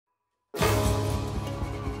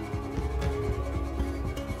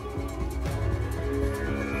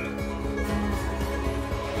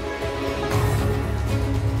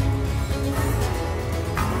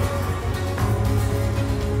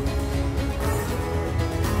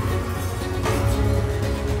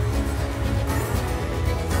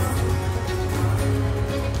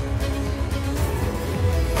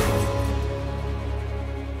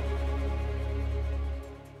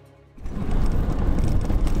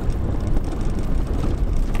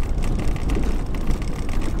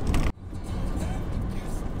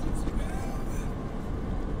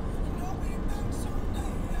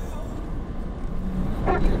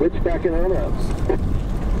backing on us.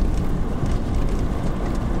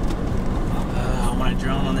 I want to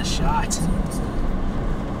drone on this shot.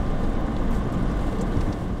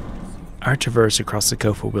 Our traverse across the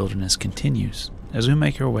Kofa wilderness continues as we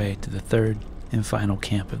make our way to the third and final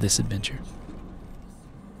camp of this adventure.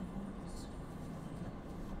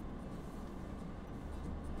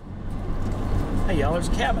 Hey y'all, there's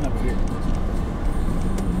a cabin over here.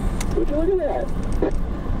 Would you look at that?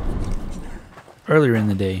 Earlier in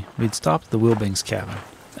the day, we'd stopped at the Wilbanks Cabin,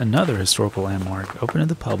 another historical landmark open to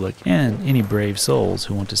the public and any brave souls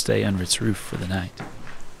who want to stay under its roof for the night.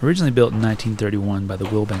 Originally built in 1931 by the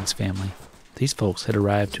Wilbanks family, these folks had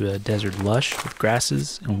arrived to a desert lush with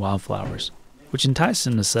grasses and wildflowers, which enticed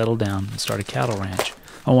them to settle down and start a cattle ranch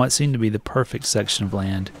on what seemed to be the perfect section of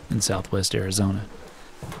land in southwest Arizona.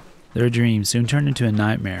 Their dream soon turned into a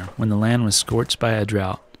nightmare when the land was scorched by a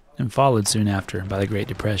drought and followed soon after by the Great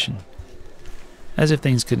Depression. As if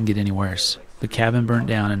things couldn't get any worse, the cabin burnt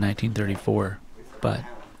down in 1934, but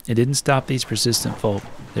it didn't stop these persistent folk.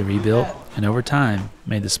 They rebuilt and over time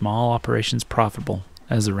made the small operations profitable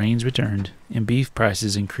as the rains returned and beef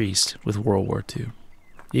prices increased with World War II.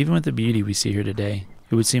 Even with the beauty we see here today,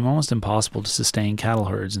 it would seem almost impossible to sustain cattle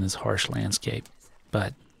herds in this harsh landscape,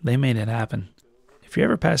 but they made it happen. If you're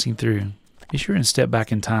ever passing through, be sure and step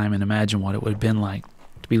back in time and imagine what it would have been like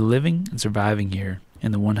to be living and surviving here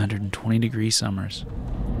in the 120-degree summers.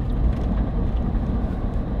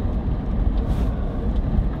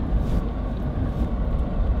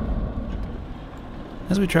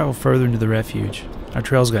 As we travel further into the refuge, our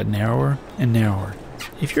trails got narrower and narrower.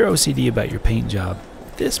 If you're OCD about your paint job,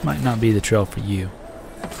 this might not be the trail for you.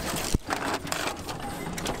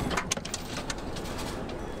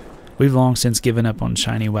 We've long since given up on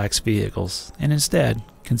shiny wax vehicles and instead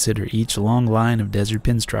consider each long line of desert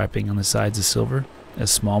pinstriping on the sides of silver as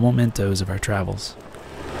small mementos of our travels.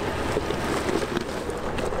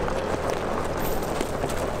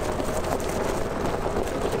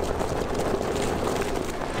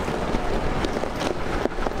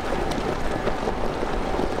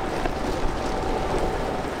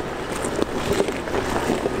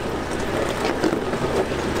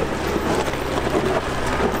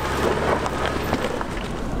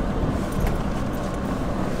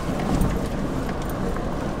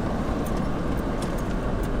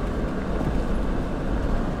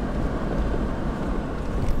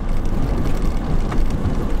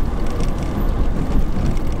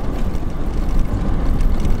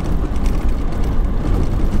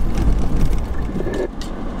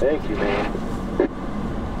 Thank you, man.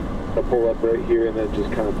 I'll pull up right here and then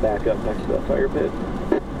just kind of back up next to that fire pit.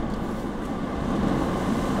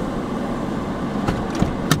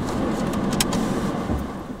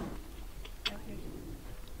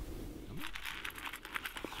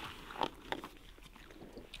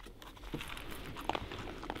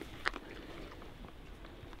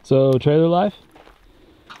 So, trailer life?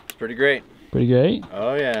 It's pretty great. Pretty great?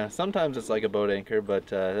 Oh yeah, sometimes it's like a boat anchor, but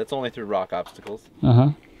that's only through rock obstacles. Uh-huh.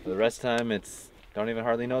 The rest of the time, it's don't even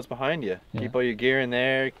hardly know it's behind you. Yeah. Keep all your gear in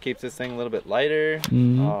there, keeps this thing a little bit lighter.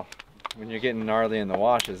 Mm-hmm. Oh, when you're getting gnarly in the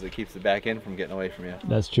washes, it keeps the back end from getting away from you.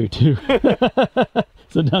 That's true too.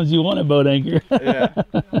 Sometimes you want a boat anchor. Yeah.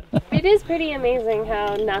 It is pretty amazing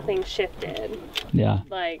how nothing shifted. Yeah.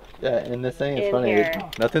 Like, Yeah, and this thing is in funny. here.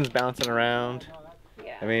 Nothing's bouncing around.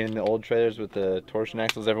 yeah. I mean, in the old trailers with the torsion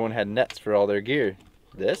axles, everyone had nets for all their gear.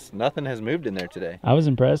 Nothing has moved in there today. I was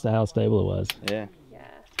impressed at how stable it was. Yeah, Yeah.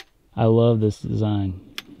 I love this design.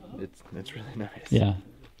 it's really nice. Yeah.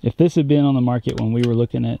 If this had been on the market when we were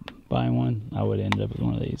looking at buying one, I would have ended up with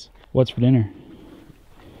one of these. What's for dinner?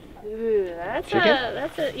 Ooh,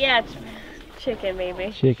 yeah, chicken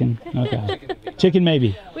maybe. Chicken. Okay. Chicken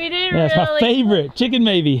maybe. We didn't Yeah, it's my favorite. Chicken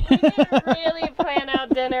maybe. we didn't really plan out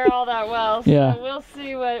dinner all that well, so Yeah. we'll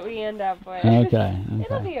see what we end up with. Okay.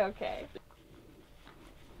 It'll Okay. be okay.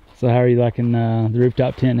 So how are you liking the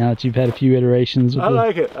rooftop tent now that you've had a few iterations with I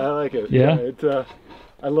like it. I like it. Yeah?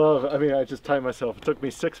 I mean, I just timed myself. It took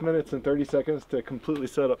me 6 minutes and 30 seconds to completely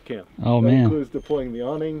set up camp. Oh, that man. includes deploying the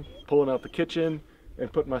awning, pulling out the kitchen,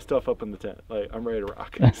 and putting my stuff up in the tent. Like, I'm ready to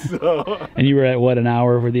rock. So, And you were at what, an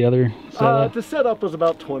hour for the other setup? the setup was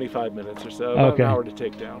about 25 minutes or so. About Okay. an hour to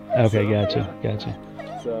take down. Okay, So, gotcha.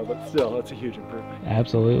 Gotcha. So, but still, that's a huge improvement.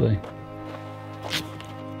 Absolutely.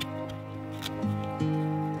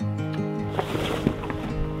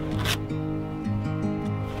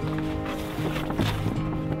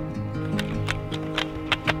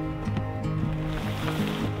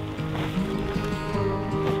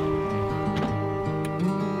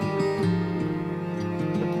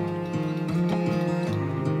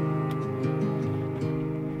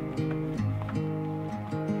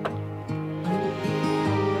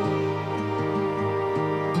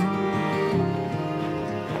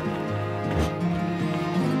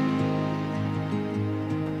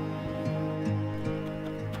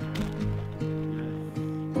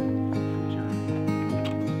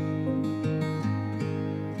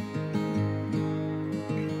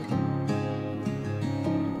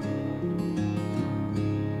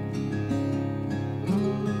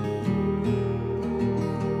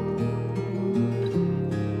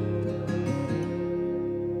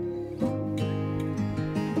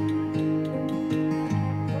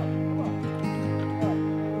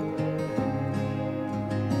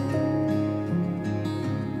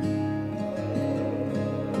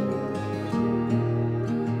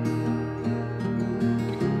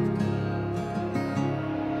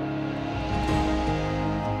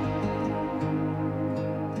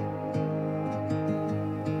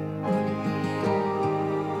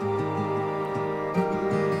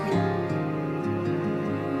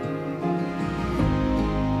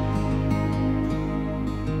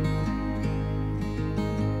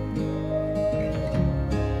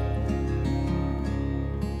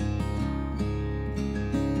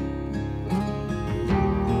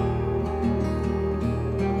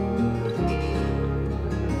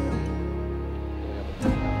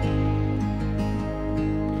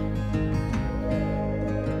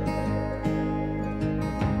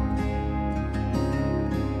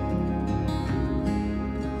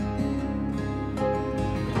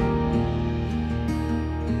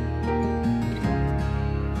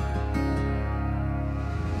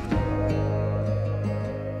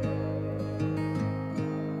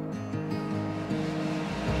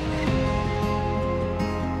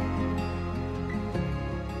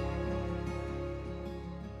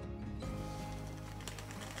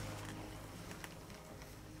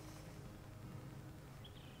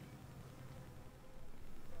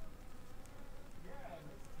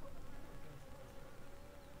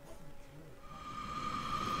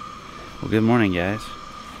 Well, good morning, guys.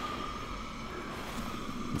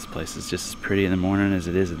 This place is just as pretty in the morning as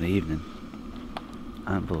it is in the evening.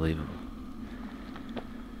 Unbelievable.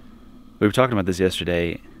 We were talking about this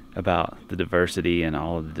yesterday, about the diversity and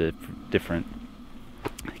all of the different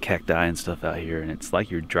cacti and stuff out here, and it's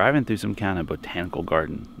like you're driving through some kind of botanical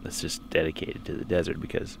garden that's just dedicated to the desert,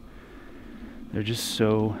 because there are just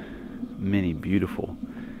so many beautiful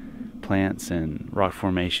plants and rock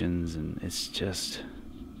formations, and it's just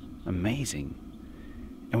amazing.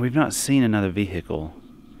 And we've not seen another vehicle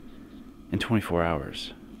in 24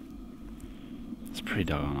 hours. It's pretty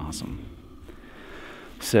doggone awesome.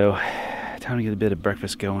 So, time to get a bit of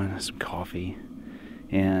breakfast going, some coffee,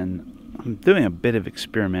 and I'm doing a bit of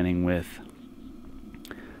experimenting with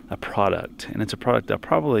a product, and it's a product I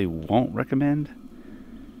probably won't recommend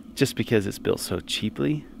just because it's built so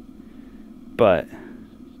cheaply, but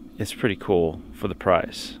it's pretty cool for the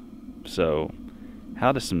price. So,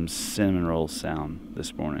 how does some cinnamon rolls sound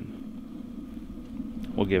this morning?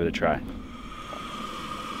 We'll give it a try.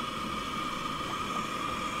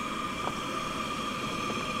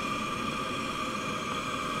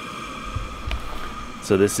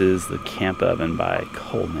 So this is the camp oven by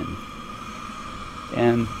Coleman.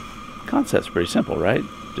 And the concept's pretty simple, right?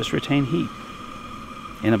 Just retain heat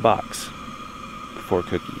in a box for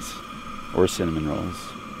cookies or cinnamon rolls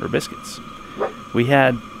or biscuits. We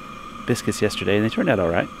had biscuits yesterday and they turned out all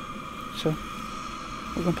right. So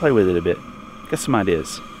we're gonna play with it a bit. Got some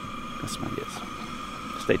ideas.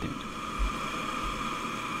 Stay tuned.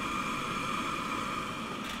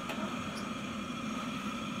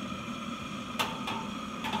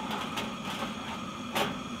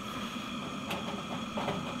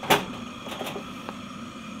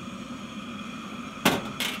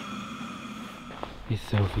 Hey,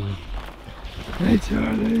 Sophie. Hey,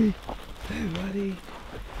 Charlie. Hey, buddy.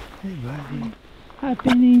 Hey, buddy. Hi,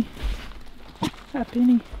 Penny. Hi,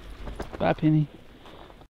 Penny. Bye, Penny.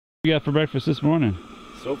 What you got for breakfast this morning?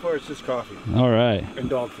 So far, it's just coffee. All right. And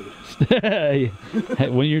dog food. Hey,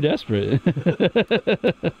 when you're desperate.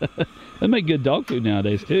 They make good dog food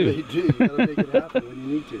nowadays, too. They do. You gotta make it happen when you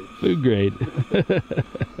need to. Food grade.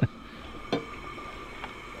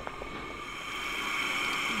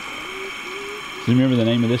 Do you remember the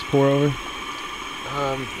name of this pour over?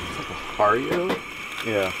 It's like a Hario.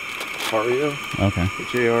 Yeah, Hario. Okay.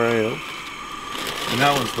 H-A-R-I-O. And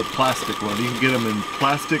that one's the plastic one. You can get them in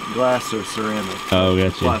plastic, glass, or ceramic. Oh,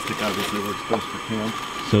 gotcha. Plastic obviously works best for camp.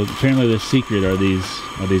 So apparently the secret are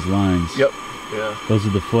these lines. Yep. Yeah. Those are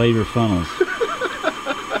the flavor funnels.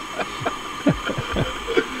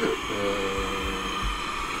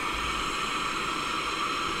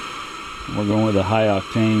 We're going with a high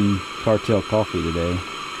octane cartel coffee today.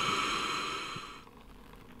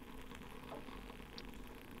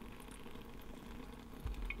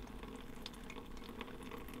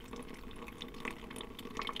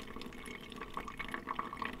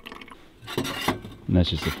 And that's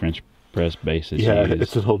just a French press base that Yeah, you use.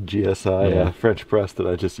 it's an old GSI French press that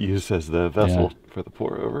I just use as the vessel for the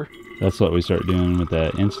pour over. That's what we start doing with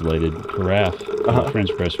that insulated carafe French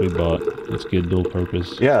press we bought. It's good dual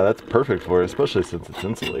purpose. Yeah, that's perfect for it, especially since it's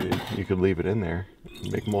insulated. You could leave it in there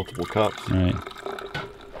and make multiple cups. Right.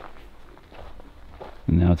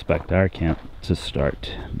 And now it's back to our camp to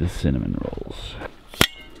start the cinnamon rolls.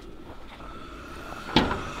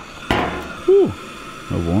 Whew,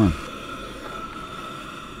 so warm.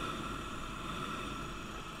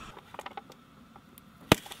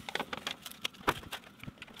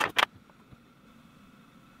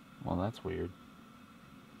 Well, that's weird.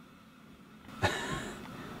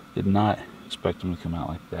 Did not expect them to come out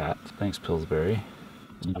like that. Thanks, Pillsbury.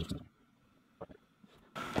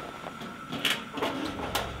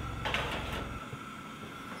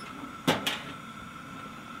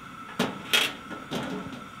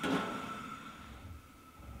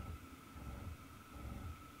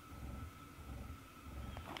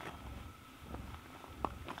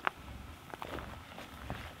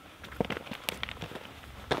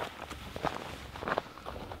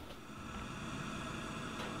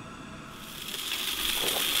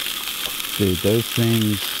 Dude, those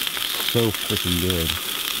things so freaking good.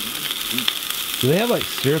 Do they have like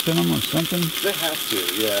syrup in them or something? They have to,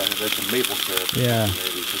 yeah. There's some maple syrup. Yeah.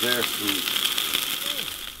 Maybe, because they're sweet.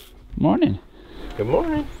 Morning. Good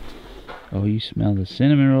morning. Oh, you smell the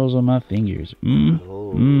cinnamon rolls on my fingers.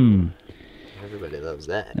 Oh. Mmm. Everybody loves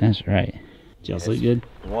that. That's right. Did y'all sleep good?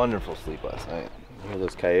 Wonderful sleep last night. You hear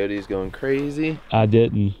those coyotes going crazy? I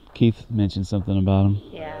didn't. Keith mentioned something about them.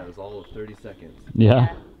 Yeah. It was all of 30 seconds.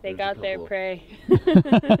 Yeah. They got their prey.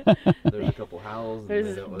 There's a couple howls.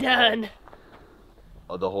 It was done.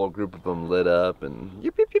 the whole group of them lit up and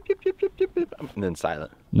yip, yip, yip, yip, yip, yip, yip, yip, and then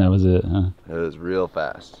silent. That was it, huh? It was real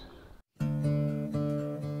fast.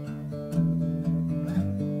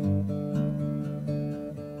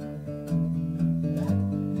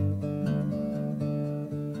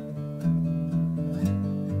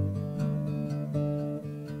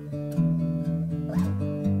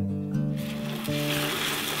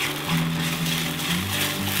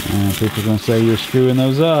 People are gonna say you're screwing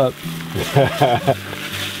those up.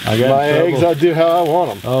 I got my eggs, I do how I want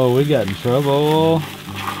them. Oh, we got in trouble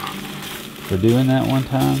for doing that one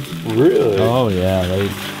time. Really? Oh yeah,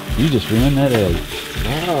 you just ruined that egg.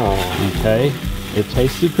 Oh. Okay, it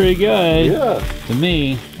tasted pretty good. Yeah. To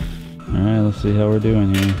me. All right, let's see how we're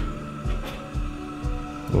doing here.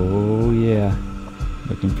 Oh yeah,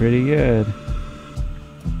 looking pretty good.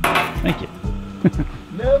 Thank you.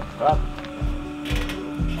 Nope.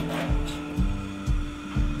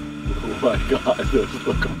 Oh my God, those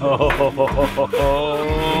look amazing.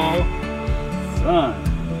 Oh, son.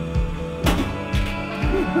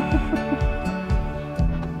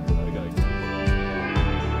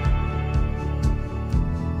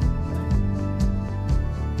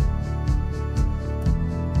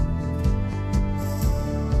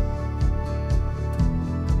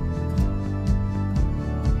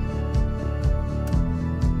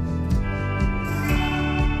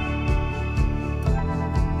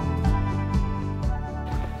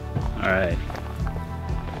 All right,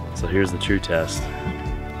 so here's the true test.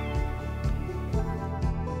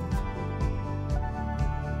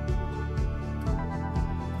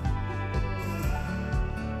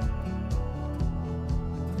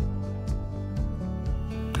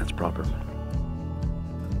 That's proper.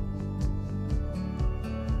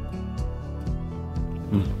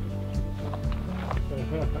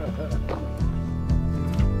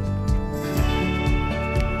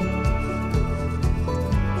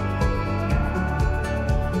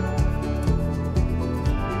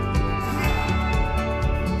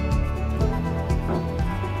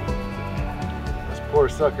 Poor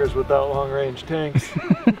suckers without long-range tanks.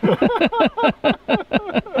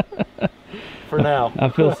 For now. I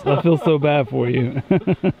feel so bad for you.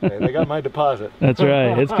 Hey, they got my deposit. That's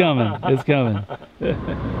right. It's coming. It's coming.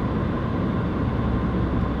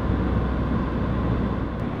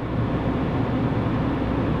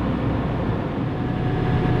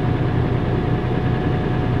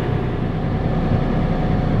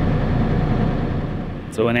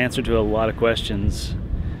 So in answer to a lot of questions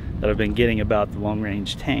that I've been getting about the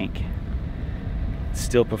long-range tank, it's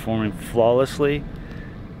still performing flawlessly.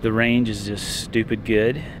 The range is just stupid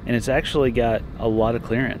good, and it's actually got a lot of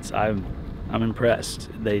clearance. I'm impressed.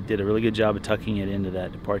 They did a really good job of tucking it into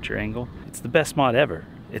that departure angle. It's the best mod ever.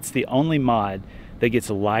 It's the only mod that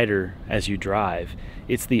gets lighter as you drive.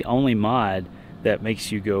 It's the only mod that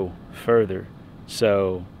makes you go further.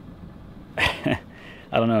 So I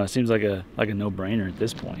don't know, it seems like a no-brainer at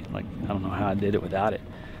this point. Like, I don't know how I did it without it.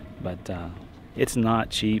 But it's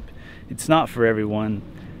not cheap. It's not for everyone,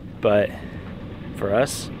 but for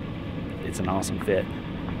us, it's an awesome fit.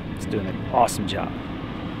 It's doing an awesome job.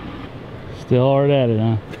 Still hard at it,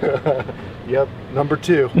 huh? Yep, number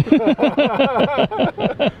 2.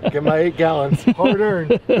 Get my 8 gallons, hard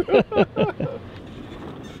earned.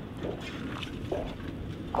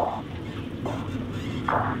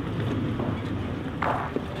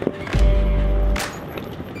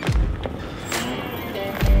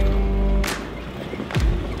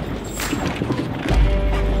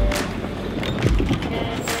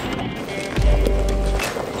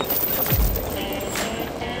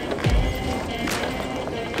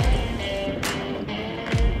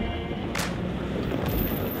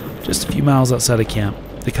 Just a few miles outside of camp,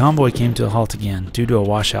 the convoy came to a halt again due to a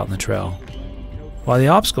washout in the trail. While the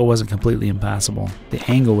obstacle wasn't completely impassable, the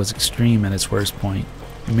angle was extreme at its worst point,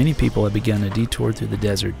 and many people had begun a detour through the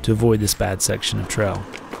desert to avoid this bad section of trail.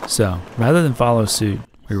 So, rather than follow suit,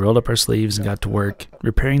 we rolled up our sleeves and got to work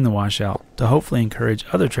repairing the washout to hopefully encourage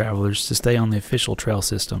other travelers to stay on the official trail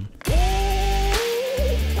system.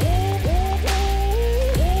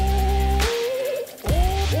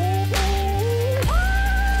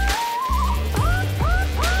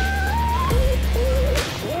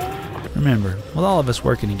 Remember, with all of us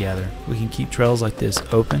working together, we can keep trails like this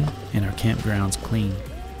open and our campgrounds clean.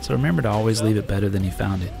 So remember to always leave it better than you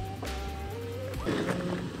found it.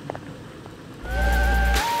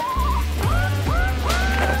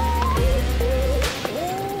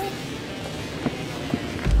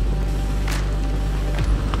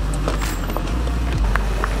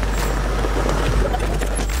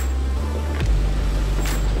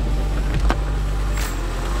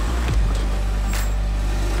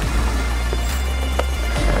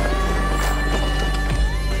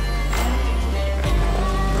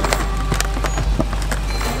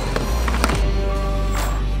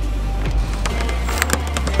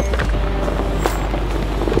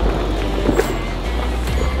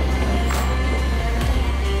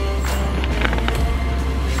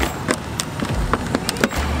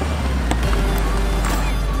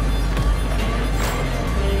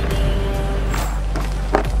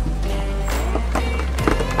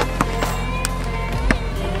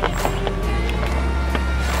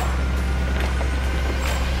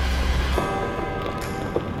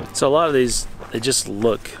 So a lot of these, they just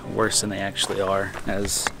look worse than they actually are,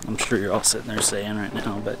 as I'm sure you're all sitting there saying right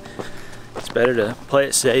now, but it's better to play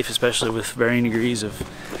it safe, especially with varying degrees of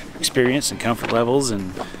experience and comfort levels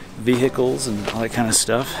and vehicles and all that kind of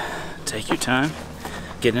stuff. Take your time.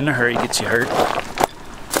 Getting in a hurry gets you hurt,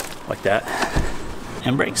 like that,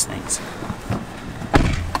 and breaks things.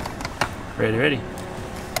 Ready?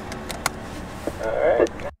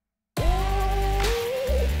 Alright.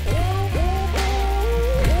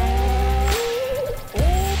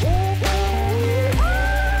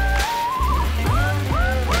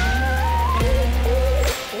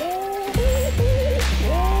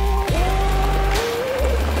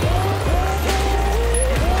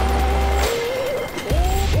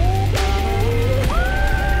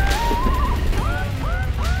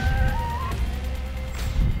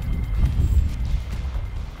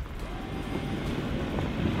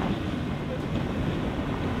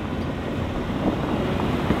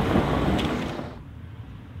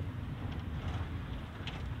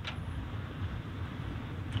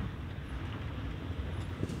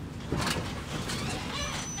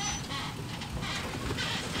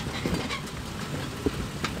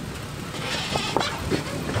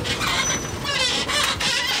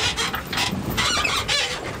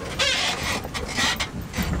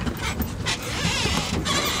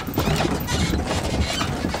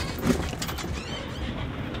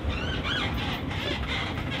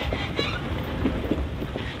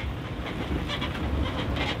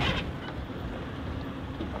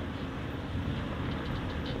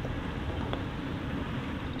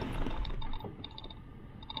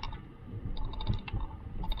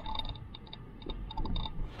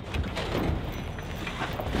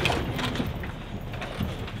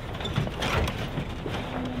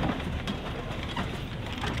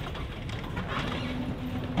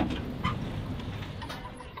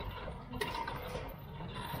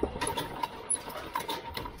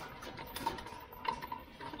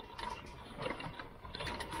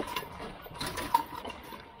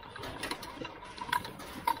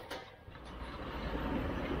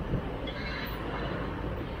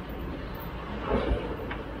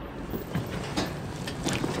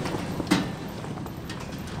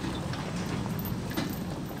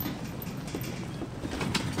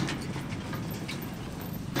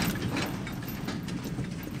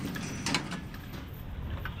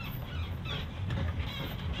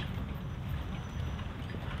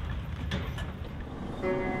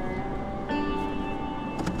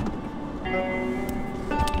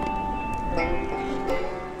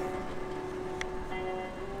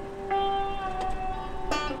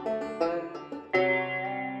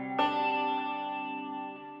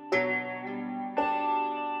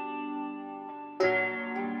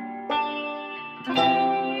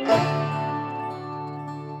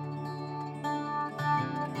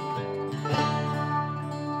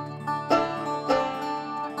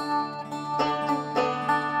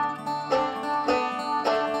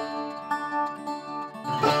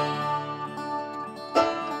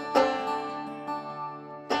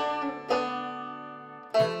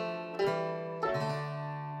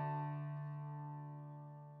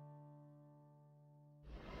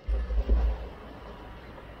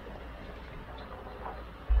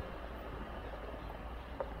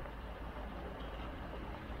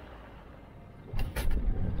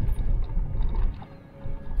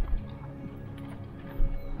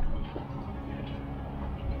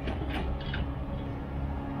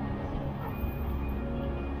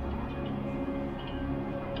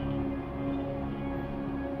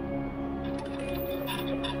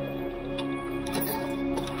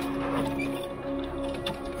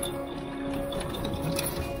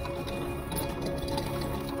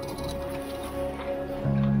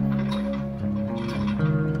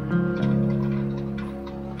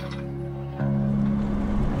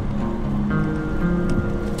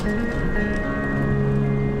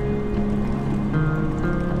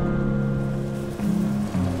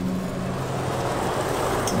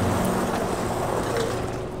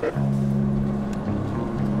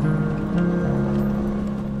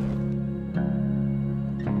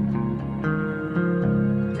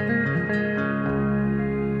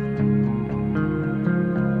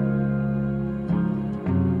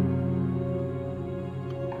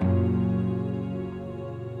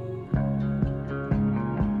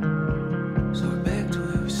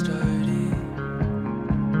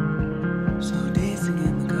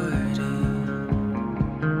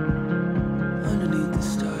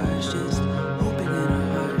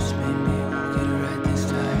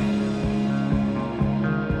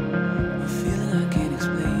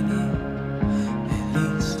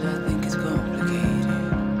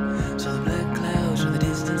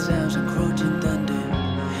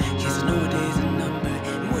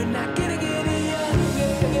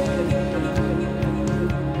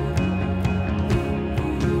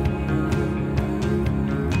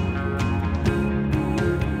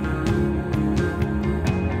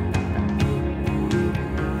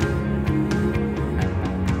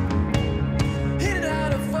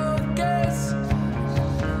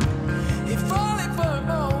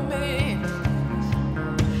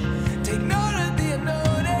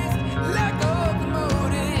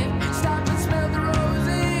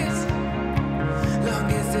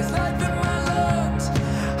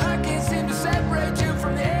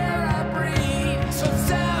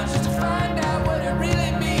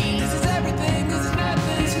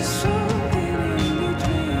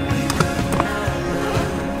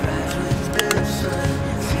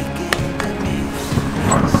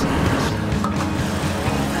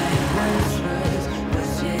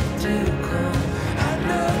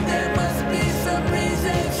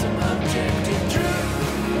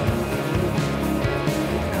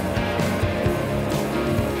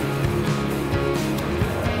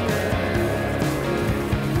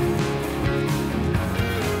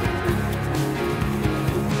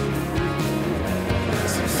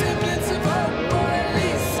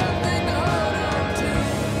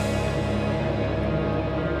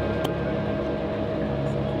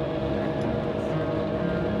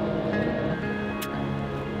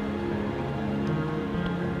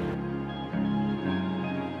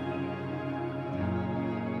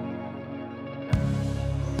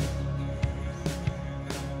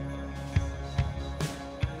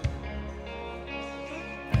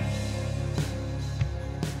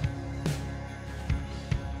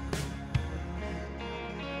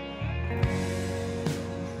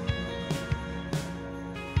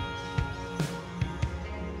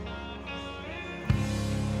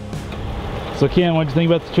 So Ken, what'd you think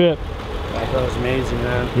about the trip? I thought it was amazing,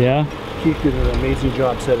 man. Yeah? Keith did an amazing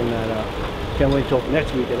job setting that up. Can't wait till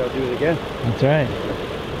next week and I'll do it again. That's right.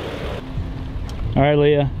 All right,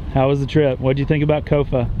 Leah, how was the trip? What'd you think about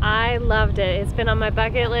Kofa? I loved it. It's been on my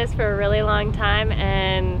bucket list for a really long time,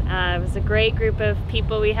 and it was a great group of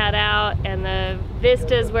people we had out, and the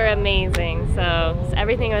vistas were amazing. So it's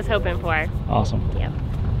everything I was hoping for. Awesome. Yep.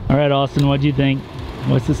 All right, Austin, what'd you think?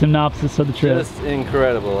 What's the synopsis of the trip? Just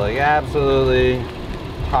incredible, like absolutely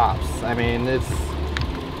tops. I mean, it's,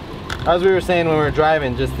 as we were saying when we were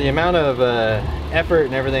driving, just the amount of effort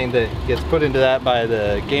and everything that gets put into that by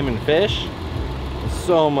the Game and Fish is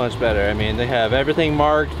so much better. I mean, they have everything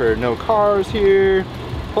marked for no cars here.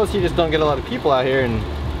 Plus, you just don't get a lot of people out here, and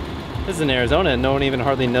this is in Arizona and no one even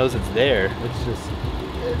hardly knows it's there.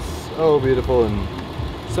 It's so beautiful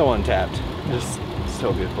and so untapped. Just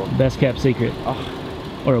so beautiful. Best kept secret. Oh.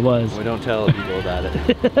 Or it was. We don't tell people about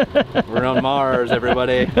it. We're on Mars,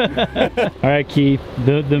 everybody. All right, Keith,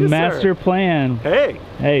 the Yes, master sir. plan.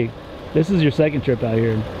 Hey, This is your second trip out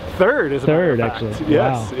here. third is Third, actually.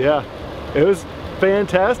 Yes, Wow. yeah. It was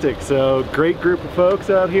fantastic. So great group of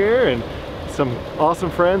folks out here and some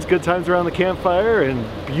awesome friends, good times around the campfire, and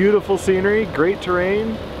beautiful scenery, great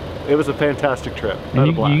terrain. It was a fantastic trip. I had a And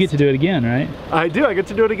you blast. get to do it again, right? I do. I get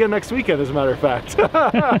to do it again next weekend, as a matter of fact.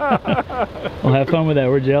 Well, have fun with that.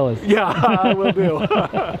 We're jealous. Yeah, I will do.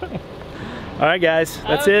 All right, guys,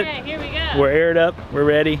 that's it. Okay, here we go. We're aired up. We're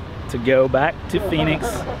ready to go back to Phoenix.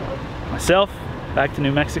 Myself, back to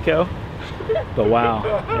New Mexico. But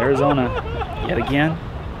wow, Arizona, yet again,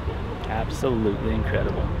 absolutely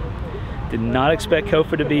incredible. Did not expect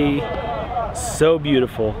Kofa to be so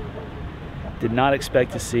beautiful. Did not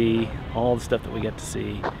expect to see all the stuff that we got to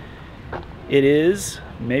see. It is,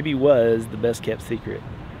 maybe was, the best kept secret.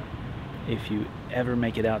 If you ever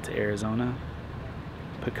make it out to Arizona,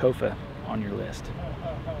 put Kofa on your list.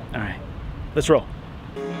 All right, let's roll.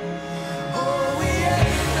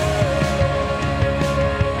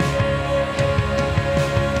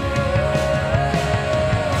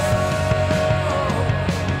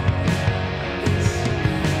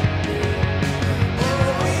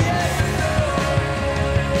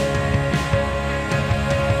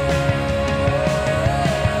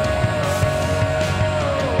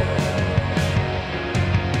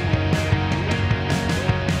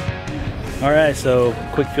 All right, so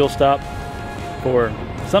quick fuel stop for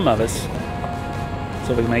some of us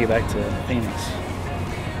so we can make it back to Phoenix.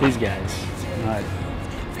 These guys,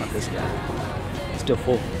 not this guy, still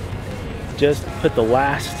full. Just put the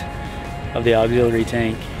last of the auxiliary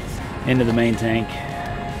tank into the main tank.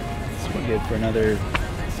 So we're good for another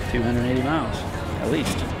 280 miles at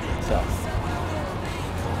least. So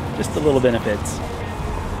just the little benefits.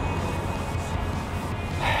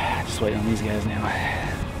 Just waiting on these guys now.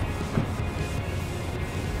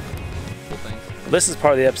 This is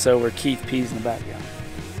part of the episode where Keith pees in the background.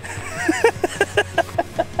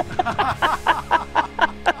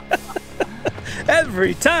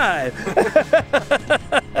 Every time.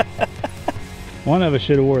 One of us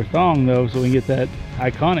should have wore a thong though, so we can get that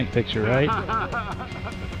iconic picture, right?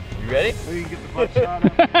 You ready? We can get the butt shot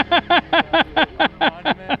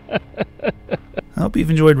up. I hope you've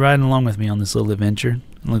enjoyed riding along with me on this little adventure,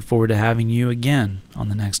 and look forward to having you again on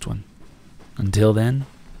the next one. Until then,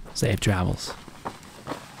 safe travels.